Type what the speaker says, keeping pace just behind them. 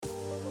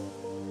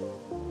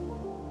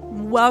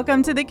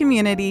Welcome to the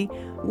community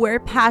where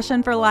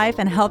passion for life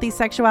and healthy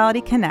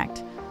sexuality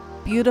connect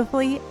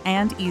beautifully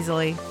and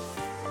easily.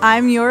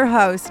 I'm your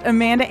host,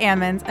 Amanda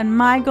Ammons, and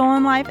my goal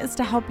in life is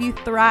to help you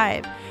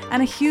thrive.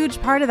 And a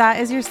huge part of that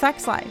is your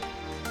sex life.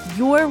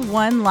 Your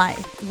one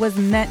life was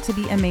meant to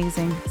be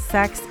amazing,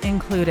 sex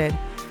included.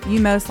 You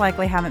most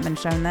likely haven't been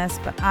shown this,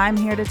 but I'm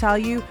here to tell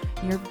you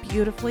you're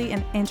beautifully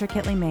and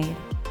intricately made.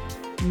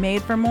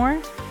 Made for more,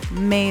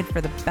 made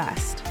for the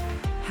best.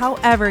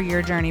 However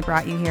your journey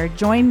brought you here,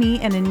 join me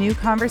in a new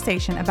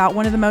conversation about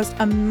one of the most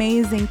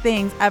amazing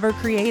things ever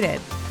created: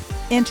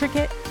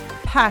 intricate,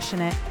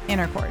 passionate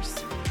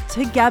intercourse.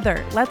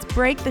 Together, let's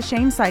break the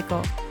shame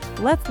cycle.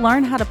 Let's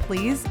learn how to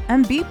please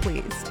and be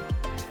pleased.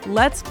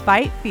 Let's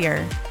fight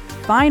fear,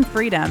 find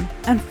freedom,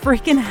 and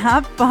freaking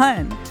have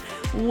fun.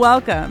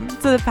 Welcome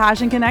to the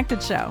Passion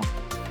Connected Show.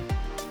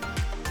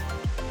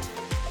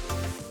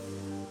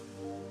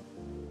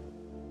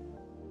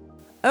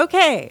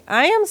 Okay,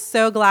 I am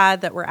so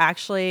glad that we're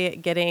actually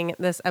getting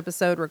this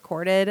episode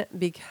recorded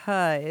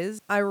because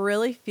I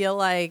really feel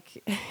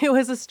like it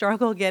was a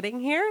struggle getting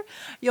here.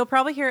 You'll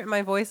probably hear it in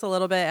my voice a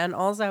little bit and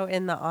also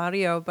in the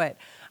audio, but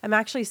I'm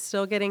actually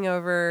still getting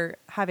over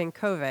having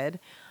COVID.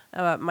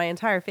 My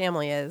entire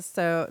family is.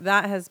 So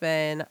that has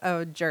been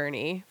a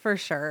journey for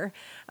sure.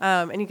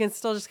 And you can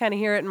still just kind of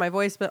hear it in my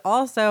voice, but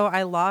also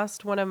I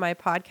lost one of my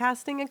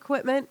podcasting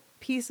equipment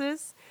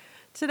pieces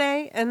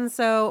today. And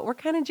so we're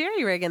kind of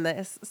jerry-rigging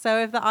this.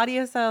 So if the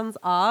audio sounds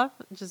off,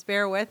 just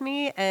bear with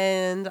me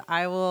and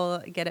I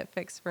will get it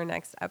fixed for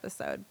next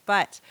episode.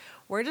 But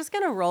we're just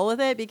going to roll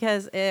with it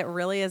because it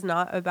really is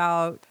not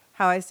about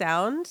how I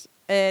sound.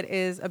 It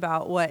is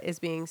about what is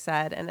being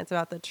said, and it's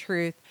about the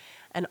truth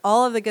and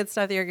all of the good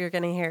stuff that you're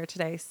going to hear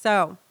today.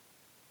 So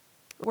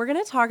we're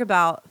going to talk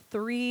about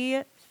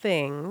 3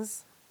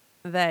 things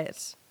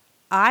that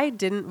I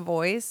didn't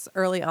voice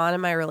early on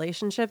in my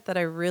relationship that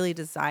I really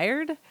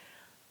desired,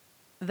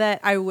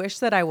 that I wish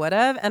that I would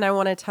have, and I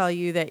want to tell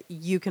you that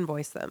you can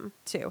voice them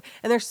too.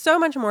 And there's so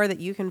much more that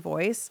you can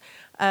voice,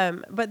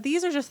 but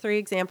these are just 3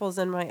 examples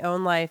in my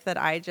own life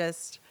that I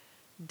just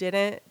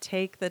didn't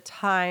take the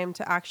time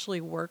to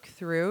actually work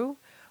through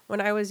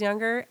when I was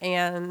younger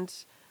and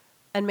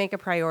make a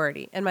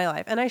priority in my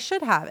life. And I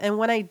should have. And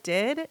when I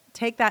did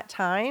take that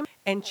time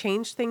and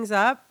change things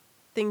up,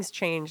 things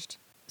changed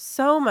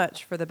so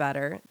much for the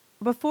better.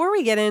 Before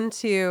we get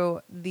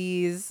into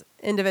these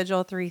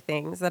individual 3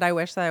 things that I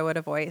wish that I would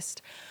have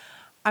voiced,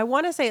 I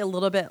want to say a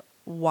little bit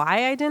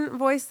why I didn't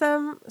voice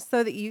them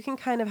so that you can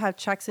kind of have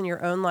checks in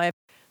your own life.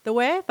 The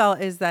way I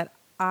felt is that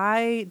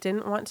I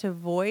didn't want to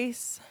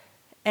voice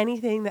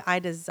anything that I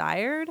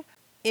desired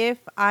if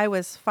I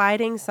was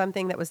fighting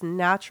something that was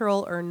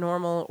natural or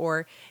normal,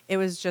 or it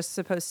was just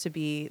supposed to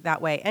be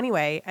that way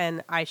anyway,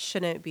 and I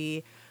shouldn't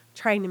be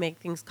trying to make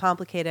things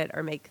complicated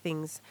or make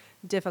things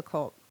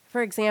difficult.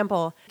 For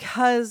example,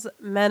 because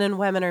men and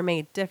women are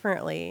made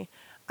differently,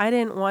 I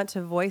didn't want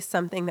to voice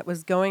something that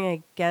was going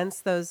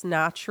against those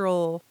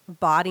natural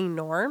body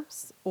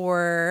norms,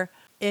 or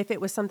if it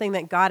was something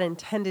that God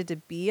intended to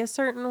be a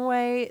certain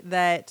way,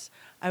 that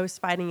I was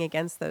fighting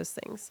against those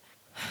things.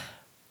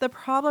 The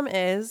problem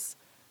is,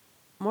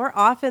 more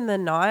often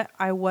than not,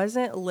 I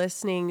wasn't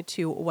listening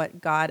to what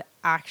God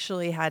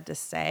actually had to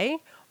say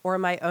or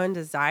my own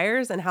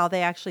desires and how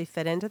they actually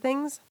fit into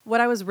things.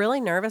 What I was really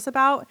nervous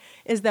about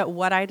is that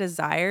what I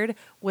desired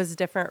was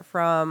different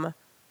from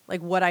like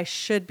what I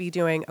should be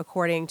doing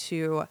according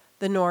to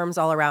the norms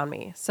all around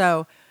me.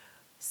 So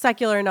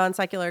secular,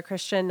 non-secular,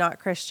 Christian, not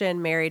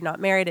Christian, married, not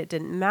married, it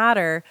didn't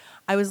matter.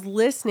 I was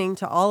listening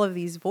to all of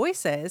these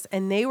voices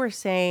and they were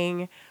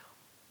saying,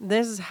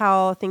 this is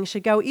how things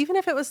should go, even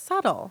if it was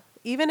subtle.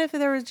 Even if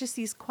there was just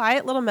these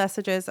quiet little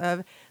messages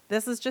of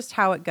this is just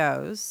how it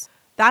goes.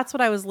 That's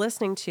what I was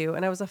listening to.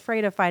 And I was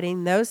afraid of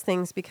fighting those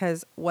things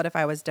because what if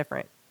I was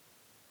different?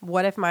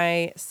 What if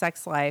my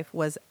sex life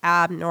was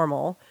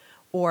abnormal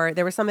or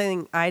there was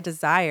something I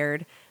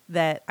desired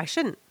that I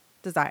shouldn't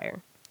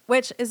desire,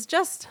 which is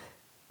just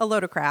a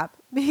load of crap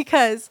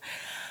because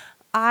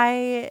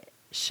I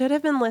should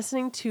have been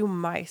listening to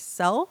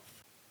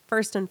myself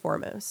first and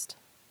foremost.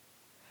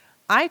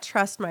 I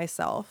trust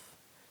myself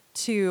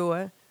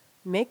to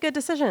make good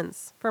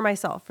decisions for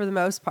myself for the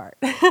most part.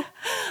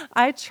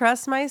 I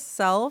trust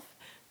myself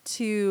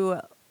to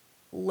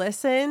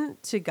listen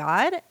to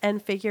God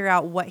and figure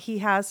out what He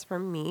has for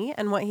me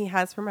and what He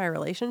has for my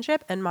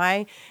relationship and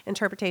my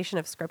interpretation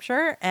of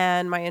Scripture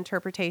and my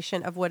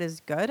interpretation of what is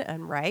good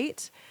and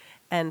right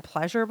and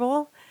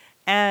pleasurable.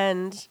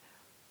 And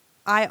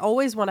I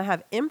always want to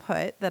have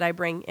input that I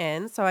bring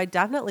in. So I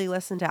definitely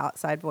listen to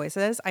outside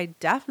voices. I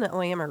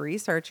definitely am a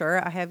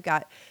researcher. I have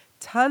got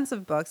tons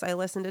of books. I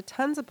listen to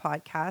tons of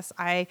podcasts.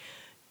 I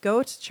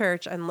go to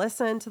church and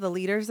listen to the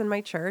leaders in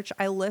my church.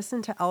 I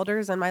listen to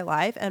elders in my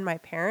life and my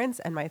parents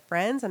and my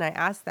friends, and I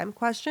ask them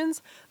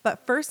questions.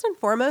 But first and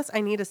foremost,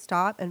 I need to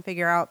stop and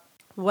figure out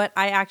what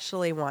I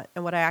actually want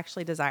and what I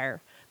actually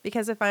desire.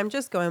 Because if I'm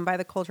just going by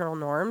the cultural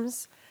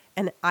norms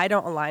and I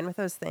don't align with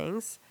those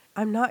things,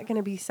 I'm not going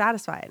to be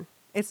satisfied.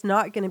 It's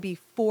not going to be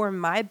for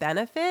my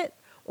benefit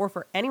or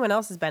for anyone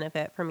else's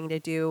benefit for me to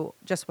do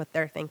just what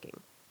they're thinking.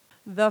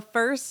 The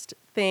first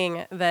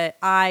thing that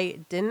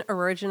I didn't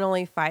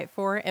originally fight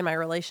for in my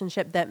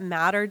relationship that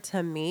mattered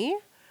to me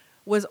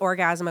was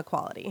orgasm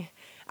equality.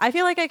 I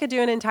feel like I could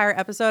do an entire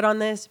episode on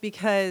this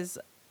because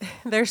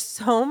there's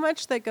so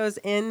much that goes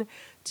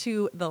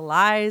into the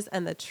lies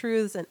and the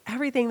truths and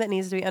everything that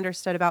needs to be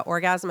understood about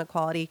orgasm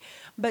equality.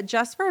 But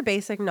just for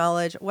basic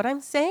knowledge, what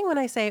I'm saying when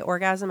I say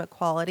orgasm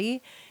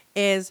equality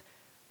is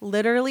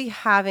literally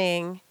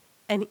having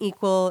an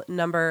equal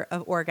number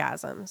of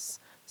orgasms.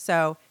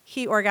 So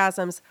he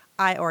orgasms,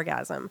 I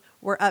orgasm.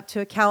 We're up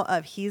to a count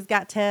of he's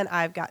got 10,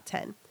 I've got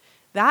 10.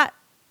 That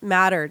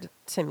mattered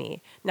to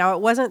me. Now, it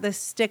wasn't this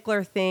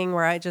stickler thing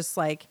where I just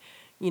I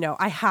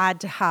had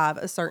to have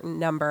a certain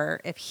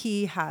number if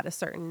he had a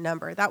certain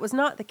number. That was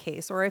not the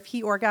case. Or if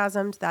he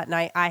orgasmed that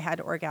night, I had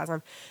to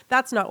orgasm.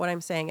 That's not what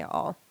I'm saying at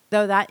all,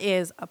 though that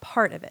is a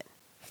part of it.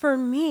 For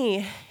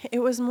me, it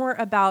was more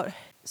about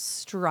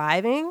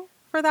striving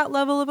for that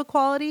level of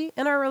equality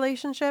in our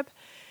relationship.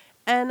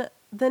 And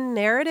the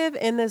narrative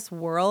in this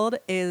world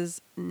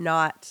is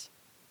not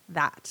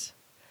that.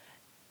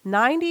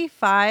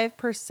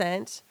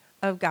 95%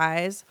 of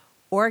guys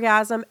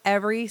orgasm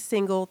every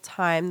single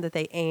time that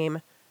they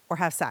aim to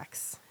have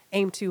sex.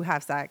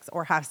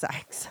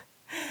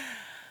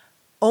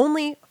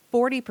 Only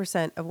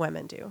 40% of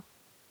women do.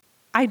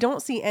 I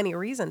don't see any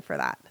reason for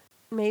that.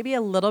 Maybe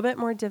a little bit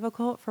more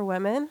difficult for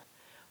women,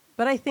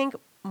 but I think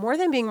more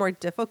than being more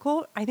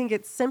difficult, I think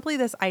it's simply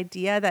this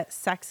idea that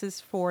sex is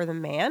for the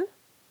man,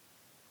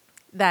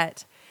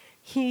 that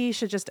he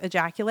should just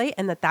ejaculate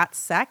and that that's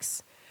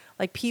sex.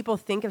 Like, people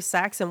think of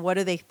sex and what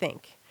do they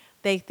think?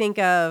 They think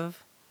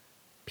of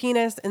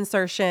penis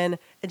insertion,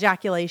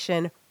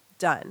 ejaculation,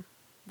 done.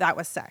 That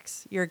was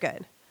sex. You're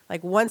good.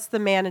 Like, once the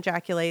man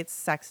ejaculates,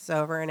 sex is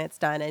over and it's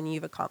done and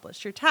you've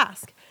accomplished your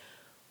task.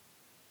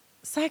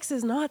 Sex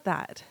is not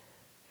that.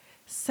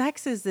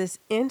 Sex is this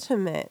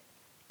intimate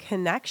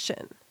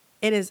connection.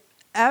 It is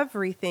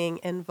everything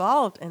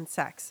involved in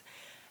sex.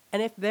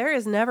 And if there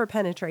is never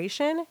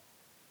penetration,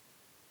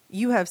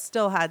 you have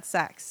still had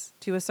sex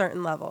to a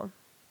certain level.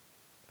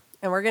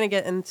 And we're going to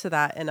get into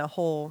that in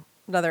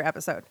another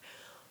episode.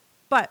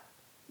 But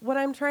what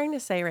I'm trying to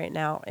say right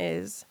now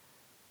is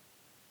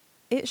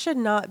it should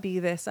not be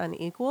this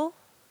unequal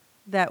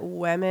that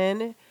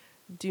women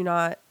do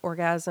not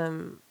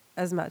orgasm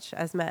as much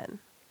as men.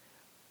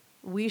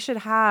 We should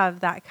have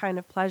that kind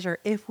of pleasure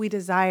if we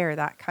desire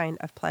that kind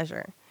of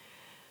pleasure.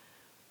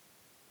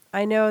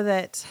 I know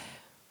that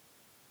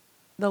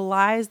the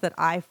lies that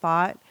I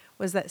fought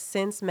was that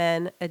since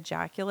men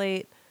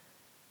ejaculate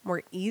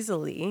more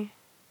easily,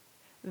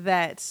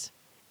 that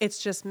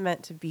it's just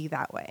meant to be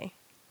that way.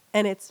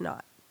 And it's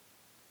not.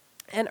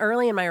 And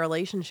early in my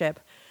relationship,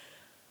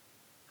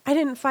 I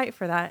didn't fight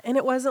for that. And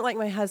it wasn't like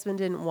my husband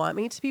didn't want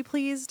me to be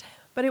pleased,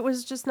 but it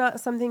was just not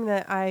something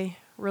that I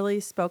really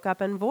spoke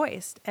up and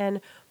voiced. And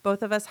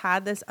both of us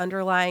had this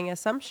underlying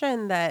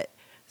assumption that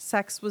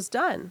sex was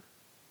done.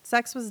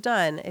 Sex was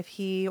done if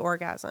he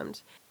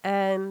orgasmed.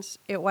 And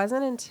it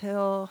wasn't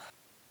until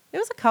it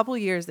was a couple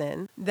years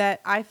in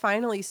that I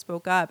finally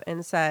spoke up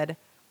and said,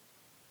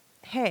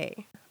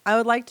 hey, I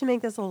would like to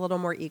make this a little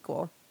more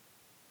equal.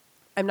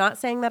 I'm not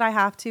saying that I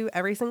have to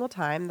every single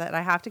time, that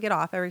I have to get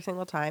off every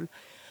single time,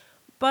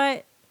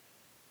 but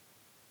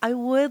I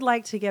would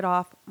like to get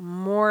off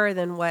more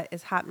than what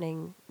is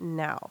happening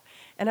now.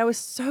 And I was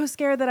so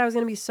scared that I was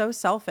going to be so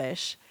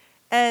selfish.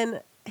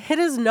 And it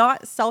is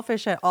not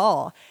selfish at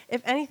all.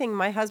 If anything,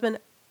 my husband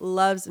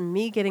loves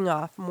me getting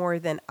off more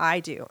than I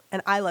do.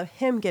 And I love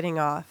him getting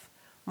off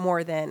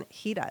more than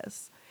he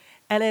does.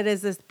 And it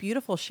is this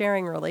beautiful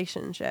sharing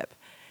relationship.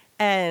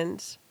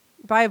 And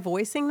by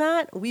voicing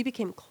that, we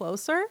became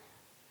closer.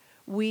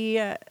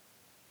 We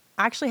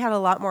actually had a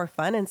lot more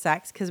fun in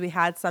sex because we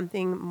had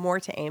something more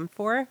to aim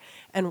for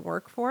and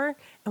work for.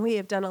 And we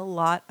have done a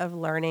lot of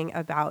learning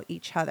about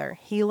each other.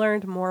 He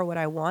learned more what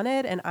I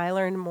wanted, and I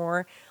learned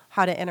more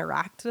how to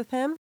interact with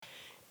him.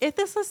 If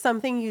this is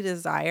something you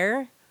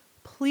desire,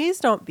 please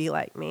don't be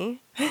like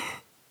me.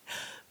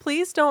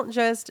 Please don't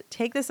just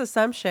take this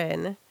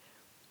assumption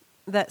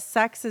that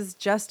sex is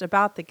just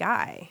about the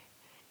guy.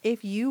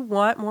 If you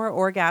want more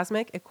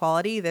orgasmic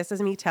equality, this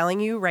is me telling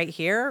you right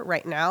here,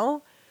 right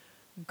now,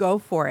 go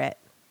for it.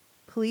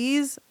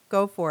 Please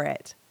go for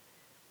it.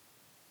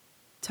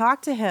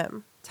 Talk to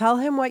him. Tell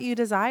him what you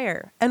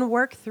desire and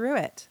work through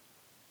it.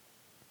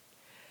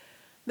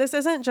 This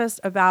isn't just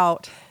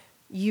about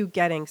you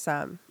getting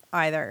some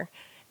either.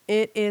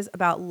 It is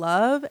about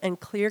love and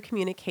clear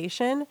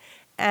communication.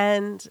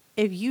 And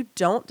if you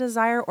don't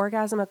desire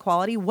orgasm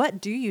equality, what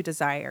do you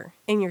desire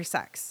in your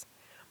sex?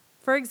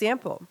 For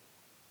example,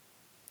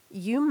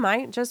 you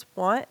might just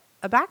want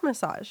a back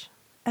massage,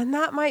 and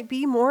that might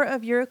be more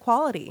of your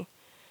equality,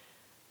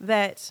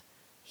 that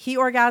he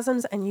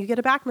orgasms and you get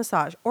a back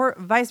massage, or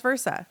vice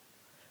versa.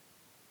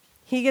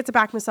 He gets a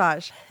back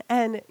massage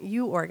and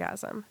you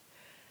orgasm.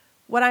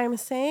 What I'm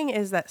saying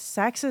is that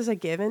sex is a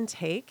give and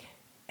take.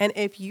 And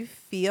if you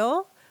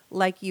feel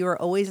like you are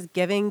always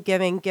giving,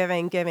 giving,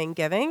 giving, giving,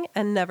 giving,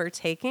 and never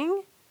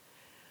taking,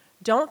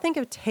 don't think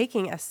of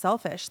taking as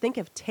selfish. Think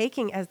of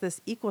taking as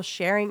this equal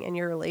sharing in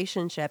your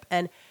relationship,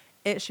 and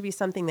it should be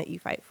something that you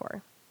fight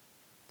for.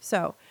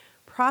 So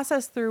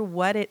process through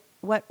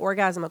what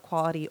orgasm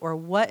equality or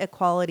what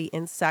equality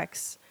in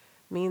sex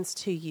means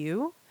to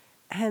you,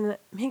 and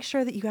make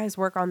sure that you guys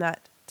work on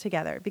that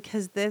together,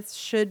 because this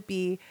should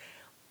be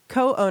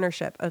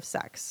co-ownership of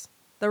sex.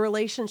 The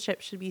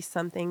relationship should be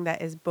something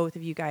that is both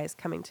of you guys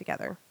coming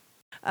together.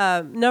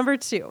 Number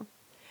 2,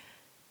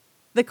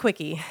 the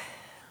quickie.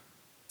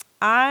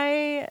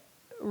 I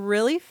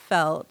really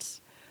felt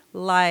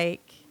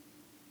like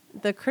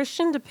the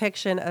Christian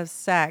depiction of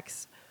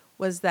sex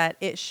was that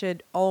it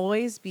should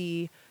always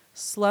be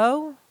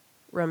slow,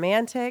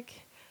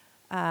 romantic,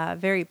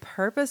 very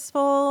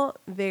purposeful,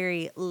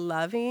 very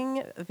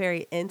loving,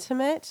 very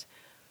intimate,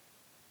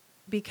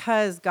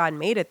 because God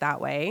made it that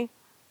way.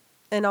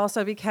 And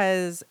also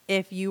because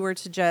if you were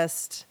to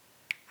just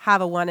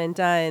have a one and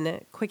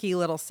done quickie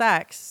little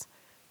sex,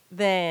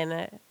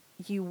 then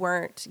you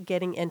weren't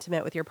getting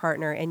intimate with your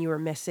partner and you were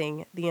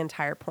missing the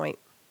entire point.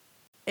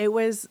 It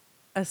was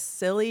a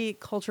silly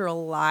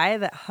cultural lie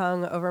that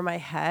hung over my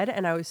head.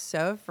 And I was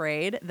so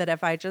afraid that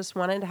if I just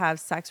wanted to have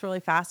sex really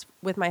fast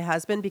with my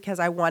husband because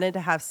I wanted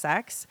to have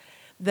sex,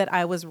 that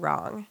I was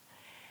wrong.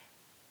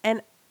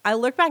 And I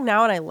look back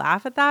now and I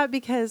laugh at that,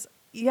 because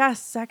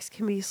yes, sex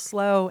can be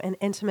slow and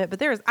intimate, but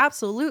there is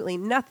absolutely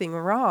nothing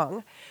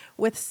wrong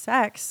with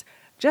sex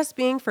just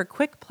being for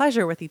quick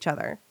pleasure with each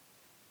other.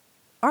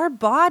 Our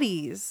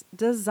bodies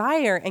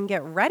desire and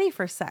get ready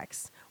for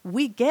sex.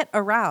 We get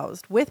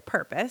aroused with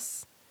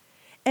purpose.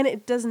 And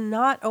it does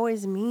not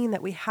always mean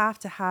that we have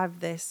to have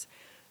this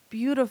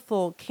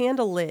beautiful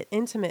candlelit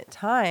intimate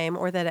time,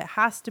 or that it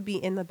has to be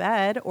in the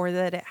bed, or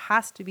that it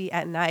has to be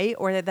at night,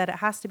 or that it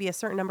has to be a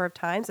certain number of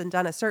times and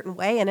done a certain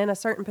way and in a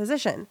certain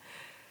position.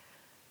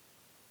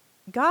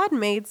 God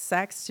made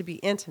sex to be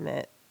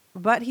intimate,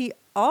 but he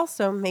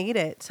also made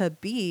it to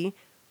be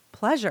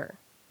pleasure.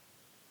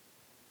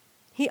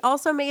 He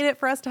also made it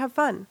for us to have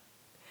fun.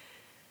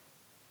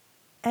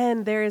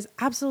 And there is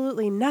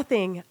absolutely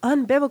nothing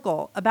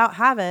unbiblical about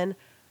having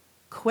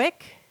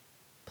quick,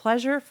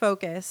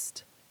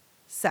 pleasure-focused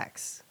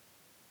sex.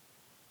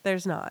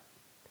 There's not.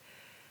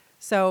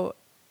 So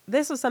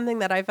this was something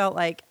that I felt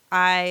like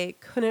I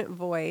couldn't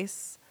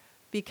voice,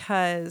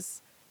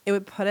 because it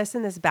would put us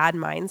in this bad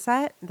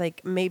mindset.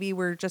 Like maybe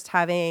we're just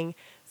having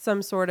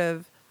some sort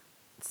of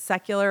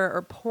secular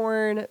or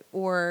porn,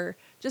 or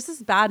just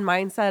this bad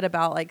mindset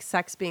about like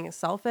sex being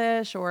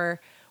selfish or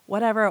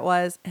whatever it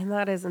was. And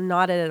that is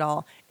not it at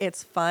all.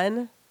 It's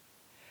fun.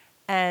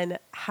 And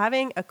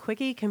having a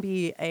quickie can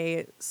be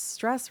a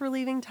stress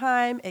relieving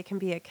time. It can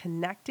be a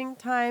connecting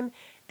time,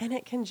 and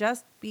it can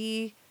just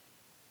be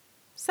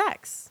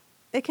sex.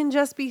 It can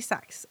just be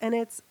sex, and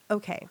it's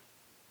okay.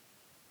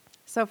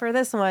 So for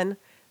this one,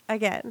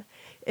 again,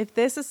 if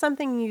this is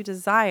something you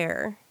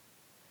desire,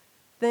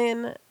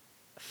 then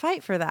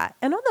fight for that.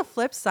 And on the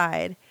flip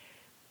side,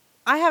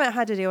 I haven't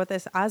had to deal with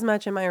this as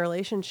much in my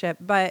relationship,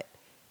 but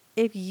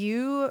if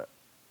you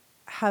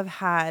have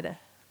had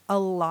a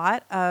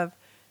lot of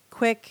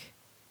quick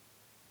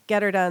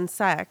get her done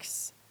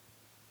sex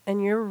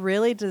and you're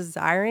really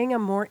desiring a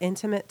more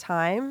intimate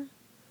time,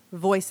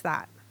 voice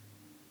that,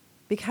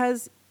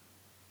 because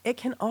it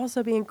can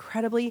also be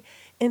incredibly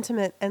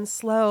intimate and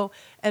slow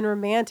and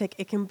romantic.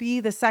 It can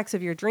be the sex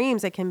of your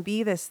dreams. It can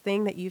be this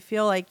thing that you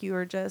feel like you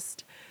are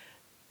just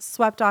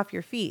swept off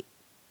your feet.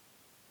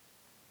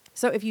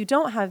 So if you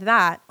don't have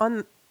that,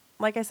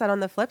 like I said, on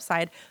the flip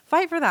side,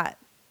 fight for that.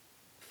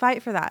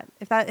 Fight for that.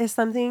 If that is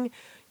something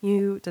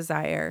you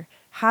desire,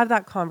 have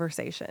that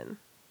conversation.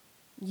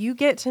 You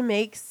get to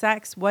make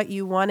sex what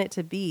you want it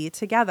to be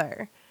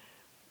together.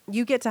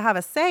 You get to have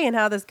a say in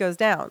how this goes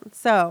down.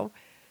 So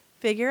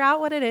figure out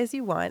what it is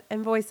you want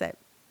and voice it.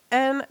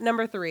 And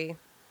number 3,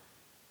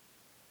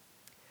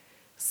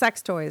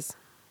 sex toys.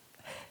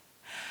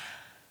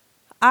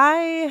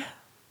 I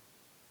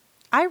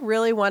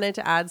really wanted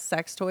to add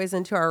sex toys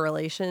into our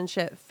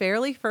relationship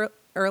fairly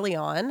early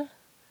on,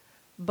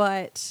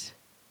 but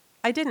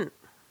I didn't,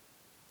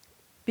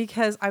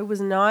 because I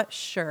was not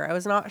sure. I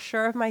was not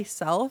sure of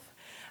myself.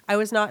 I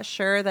was not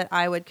sure that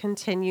I would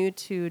continue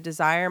to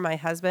desire my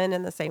husband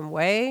in the same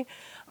way.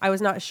 I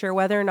was not sure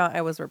whether or not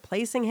I was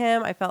replacing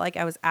him. I felt like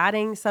I was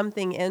adding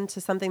something into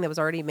something that was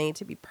already made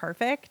to be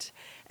perfect,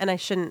 and I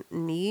shouldn't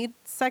need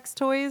sex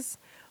toys,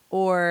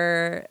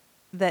 or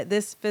that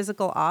this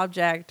physical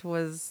object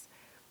was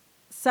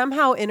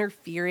somehow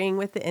interfering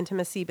with the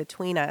intimacy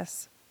between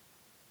us.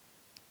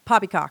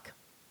 Poppycock.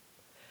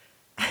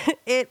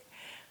 It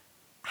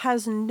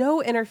has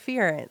no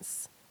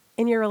interference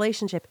in your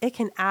relationship. It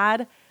can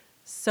add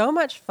so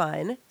much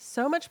fun,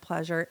 so much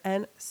pleasure,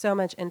 and so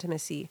much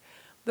intimacy.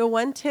 The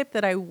one tip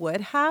that I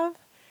would have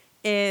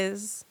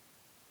is,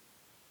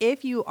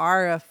 if you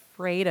are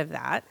afraid of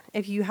that,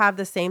 if you have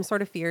the same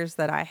sort of fears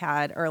that I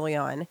had early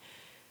on,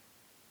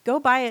 go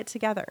buy it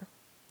together.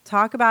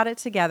 Talk about it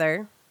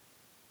together.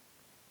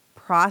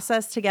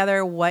 process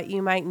together what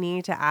you might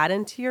need to add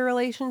into your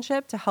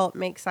relationship to help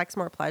make sex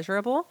more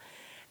pleasurable,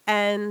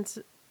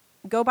 and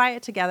go buy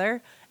it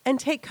together and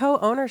take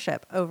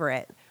co-ownership over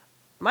it.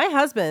 My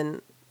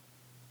husband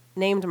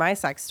named my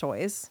sex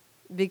toys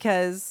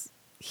because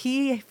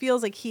he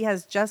feels like he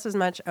has just as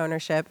much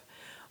ownership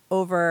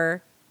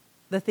over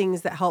the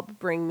things that help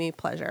bring me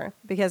pleasure.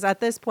 Because at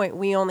this point,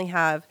 we only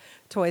have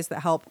toys that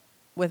help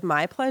with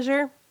my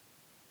pleasure,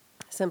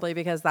 simply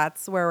because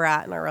that's where we're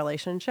at in our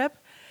relationship.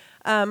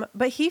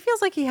 But he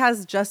feels like he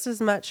has just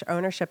as much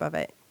ownership of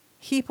it.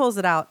 He pulls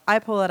it out. I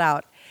pull it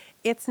out.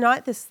 It's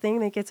not this thing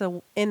that gets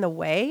in the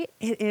way.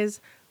 It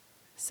is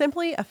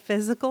simply a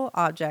physical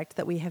object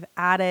that we have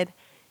added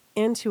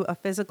into a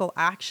physical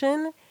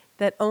action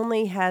that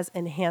only has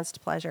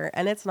enhanced pleasure.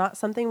 And it's not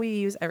something we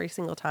use every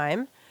single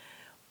time,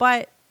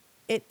 but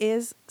it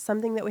is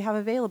something that we have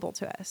available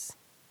to us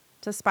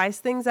to spice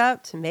things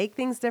up, to make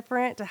things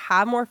different, to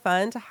have more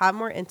fun, to have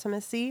more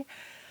intimacy.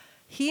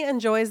 He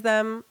enjoys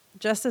them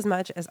just as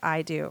much as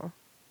I do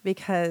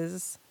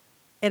because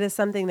it is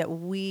something that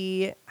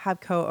we have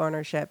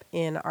co-ownership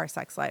in our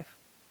sex life.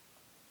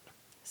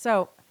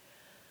 So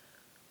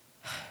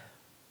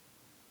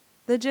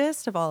the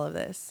gist of all of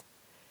this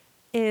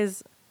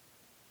is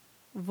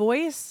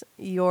voice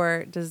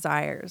your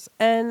desires.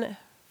 And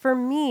for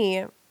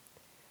me,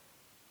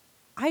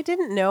 I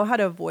didn't know how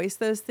to voice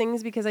those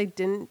things because I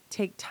didn't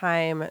take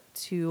time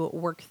to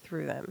work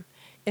through them.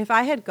 If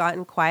I had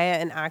gotten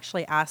quiet and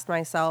actually asked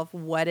myself,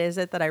 what is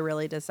it that I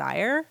really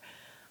desire?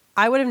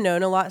 I would have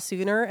known a lot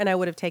sooner, and I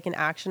would have taken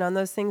action on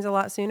those things a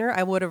lot sooner.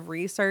 I would have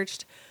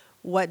researched,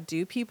 what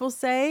do people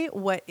say?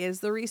 What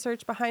is the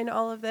research behind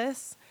all of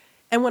this?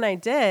 And when I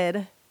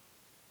did,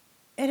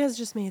 it has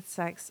just made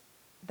sex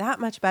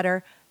that much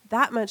better,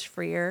 that much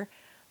freer,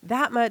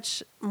 that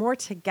much more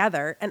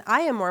together. And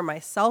I am more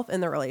myself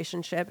in the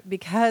relationship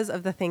because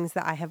of the things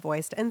that I have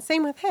voiced. And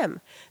same with him.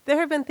 There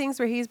have been things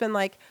where he's been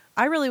like,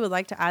 I really would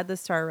like to add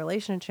this to our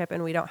relationship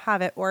and we don't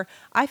have it. Or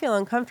I feel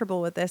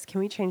uncomfortable with this. Can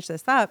we change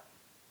this up?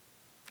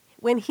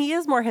 When he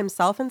is more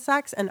himself in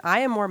sex and I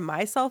am more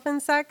myself in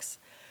sex,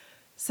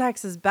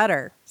 sex is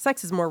better.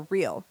 Sex is more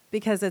real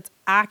because it's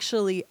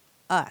actually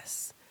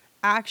us,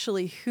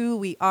 actually who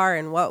we are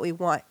and what we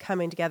want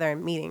coming together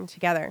and meeting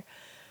together.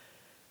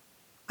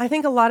 I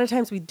think a lot of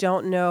times we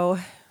don't know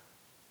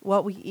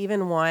what we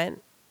even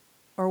want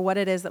or what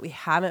it is that we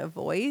haven't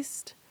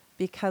voiced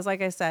because,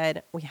 like I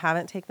said, we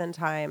haven't taken the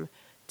time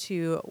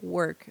to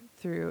work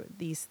through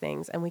these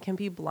things and we can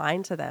be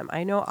blind to them.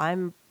 I know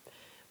I'm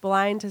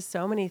blind to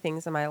so many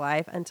things in my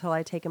life until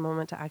I take a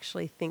moment to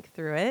actually think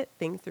through it,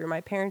 think through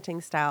my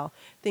parenting style,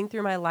 think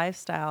through my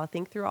lifestyle,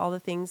 think through all the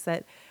things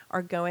that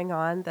are going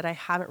on that I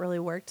haven't really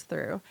worked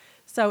through.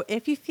 So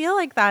if you feel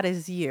like that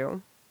is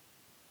you,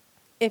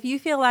 if you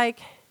feel like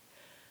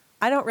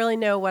I don't really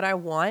know what I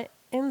want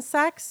in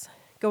sex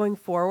going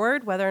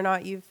forward, whether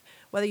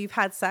you've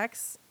had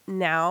sex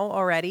now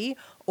already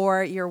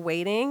or you're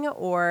waiting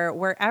or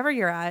wherever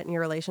you're at in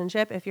your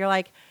relationship, if you're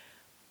like,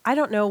 I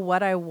don't know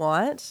what I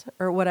want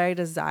or what I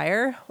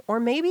desire, or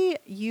maybe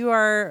you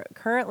are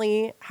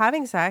currently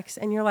having sex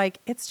and you're like,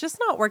 it's just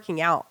not working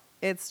out.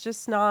 It's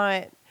just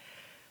not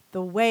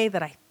the way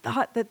that I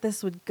thought that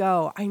this would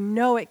go. I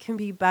know it can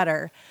be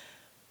better.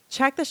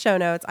 Check the show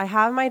notes. I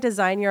have my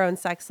Design Your Own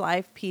Sex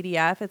Life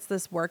PDF. It's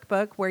this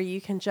workbook where you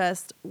can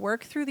just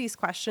work through these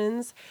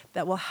questions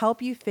that will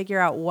help you figure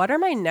out what are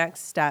my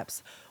next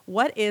steps?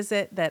 What is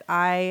it that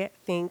I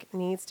think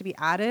needs to be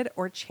added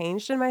or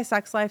changed in my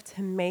sex life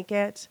to make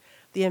it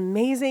the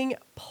amazing,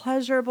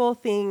 pleasurable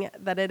thing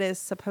that it is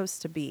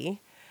supposed to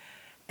be?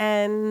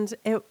 And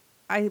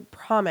I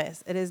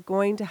promise it is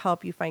going to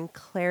help you find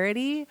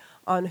clarity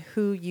on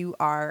who you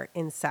are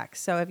in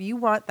sex. So if you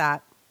want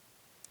that,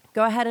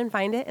 go ahead and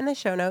find it in the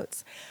show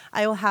notes.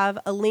 I will have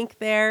a link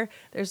there.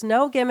 There's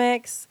no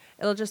gimmicks.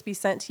 It'll just be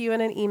sent to you in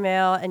an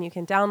email and you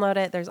can download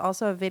it. There's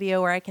also a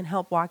video where I can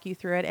help walk you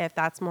through it if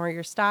that's more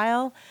your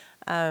style.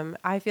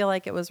 I feel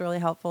like it was really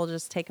helpful.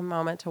 Just take a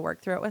moment to work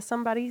through it with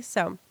somebody.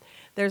 So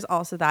there's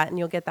also that, and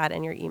you'll get that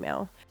in your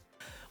email.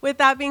 With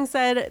that being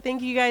said,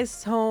 thank you guys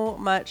so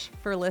much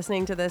for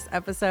listening to this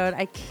episode.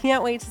 I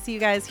can't wait to see you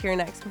guys here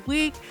next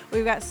week.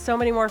 We've got so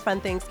many more fun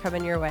things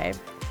coming your way.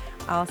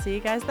 I'll see you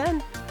guys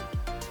then.